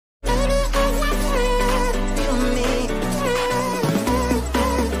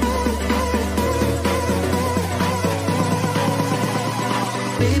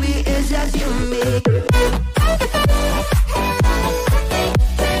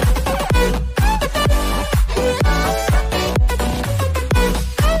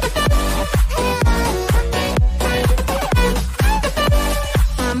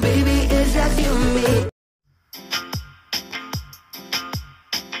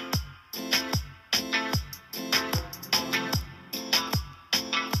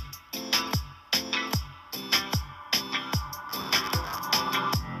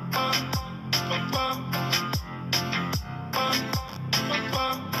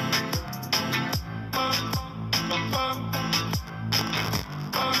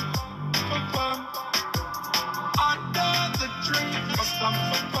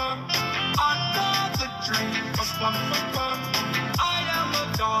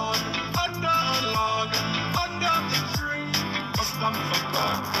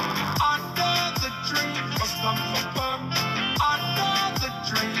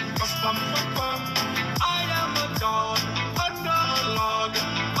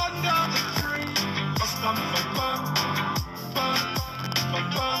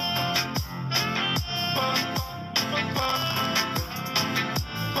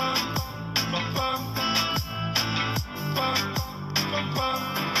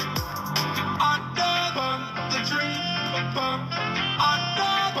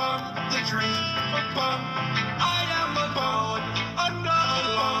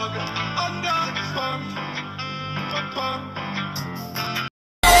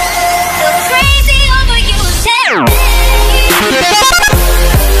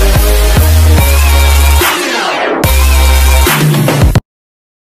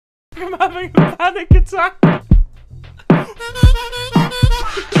I'm having a panic attack.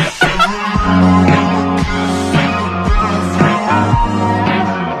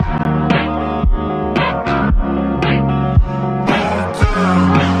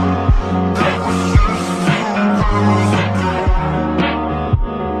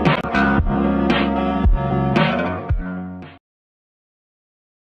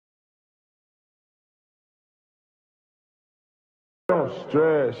 Don't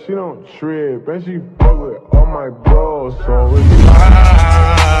stress, she don't trip, and she fuck with all my bros, so it's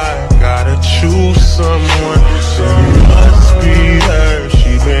I gotta choose someone, so it must be her.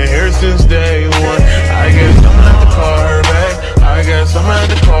 She been here since day one. I guess I'm gonna have to call her back. I guess I'm gonna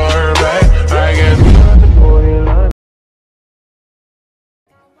have to call her back. I guess I'm gonna have to go in line.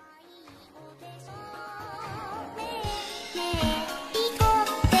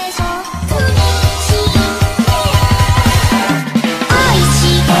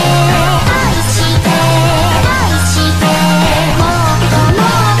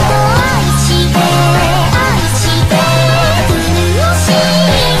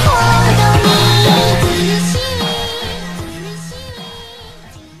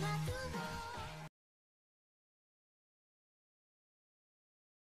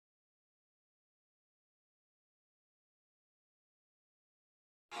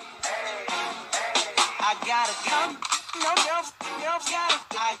 I gotta come, no girls gotta.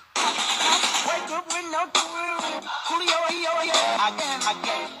 I wake up with no Julio, I can't,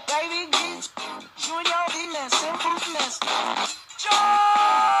 baby, get you and your demons, simpleness.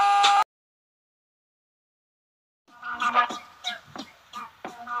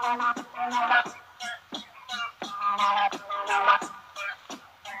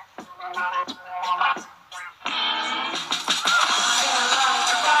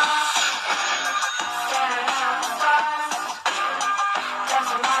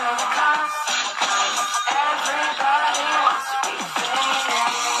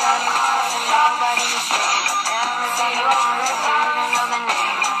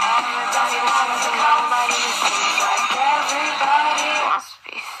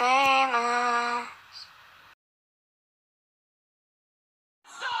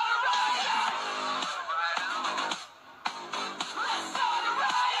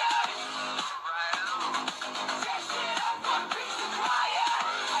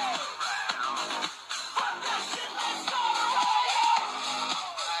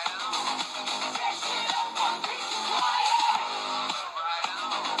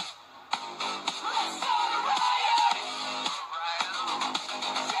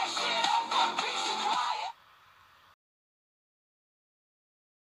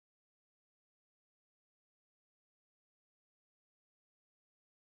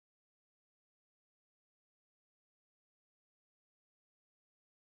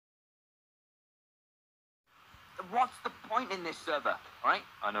 What's the point in this server, right?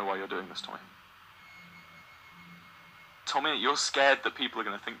 I know why you're doing this, Tommy. Tommy, you're scared that people are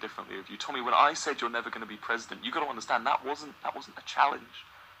going to think differently of you. Tommy, when I said you're never going to be president, you got to understand that wasn't a challenge.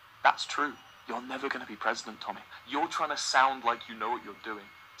 That's true. You're never going to be president, Tommy. You're trying to sound like you know what you're doing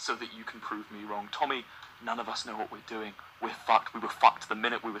so that you can prove me wrong. Tommy, none of us know what we're doing. We're fucked. We were fucked the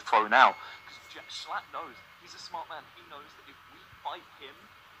minute we were thrown out. Because Schlatt knows. He's a smart man. He knows that if we fight him,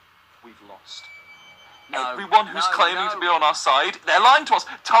 we've lost. No, everyone who's claiming to be on our side, they're lying to us.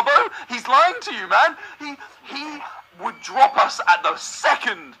 Tubbo, he's lying to you, man. He would drop us at the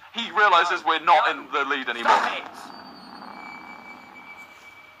second he realizes we're not in the lead anymore. Stop it.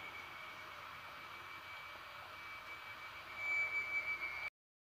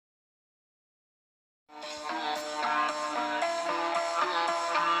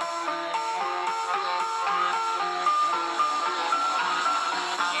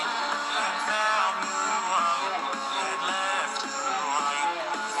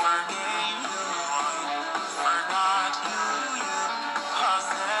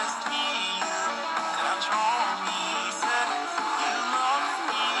 Control me.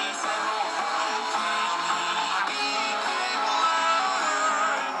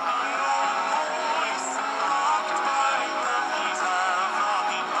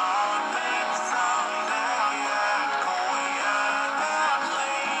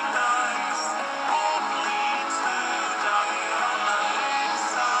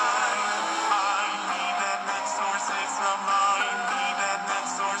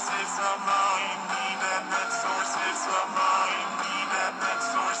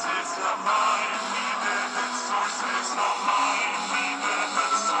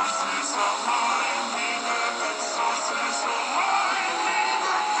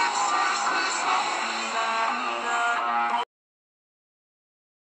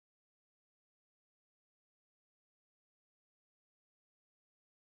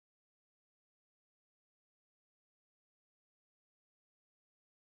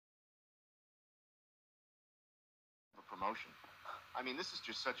 promotion. I mean, this is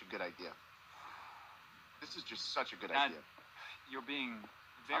just such a good idea. This is just such a good Dad, idea. you're being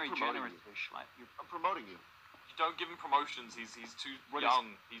very I'm promoting generous, you. Schlein. I'm promoting you. You don't give him promotions. He's too What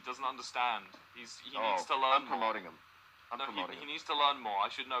young. He doesn't understand. He needs to I'm learn more. promoting him. I'm No, promoting he him. needs to learn more.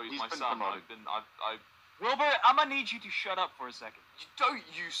 I should know. He's my been son. promoted. Wilbur, I'm gonna need you to shut up for a second. Don't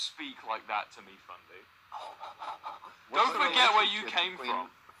you speak like that to me, Fundy. What's Don't the forget where you relationship came between-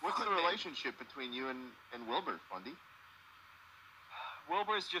 from. What's the relationship between you and Wilbur, Fundy?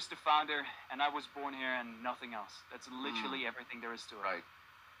 Wilbur is just a founder, and I was born here and nothing else. That's literally everything there is to it. Right.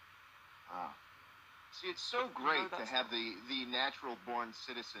 Ah. See, it's so great to have the natural-born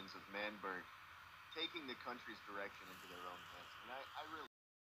citizens of Manburg taking the country's direction into their own hands. And I really...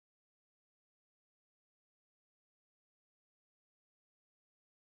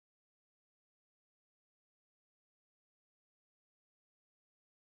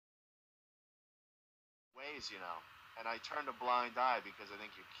 ways, you know. And I turned a blind eye because I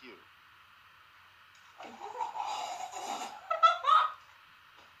think you're cute.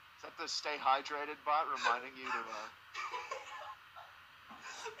 Is that the Stay Hydrated bot reminding you to,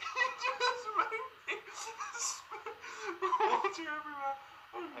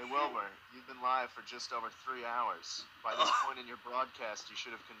 Hey, Wilbur, you've been live for just over 3 hours. By this point in your broadcast, you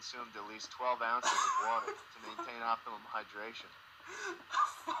should have consumed at least 12 ounces of water to maintain optimum hydration.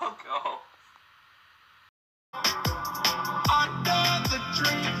 Fuck off. Under the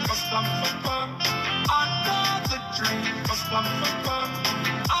dream, under the dream,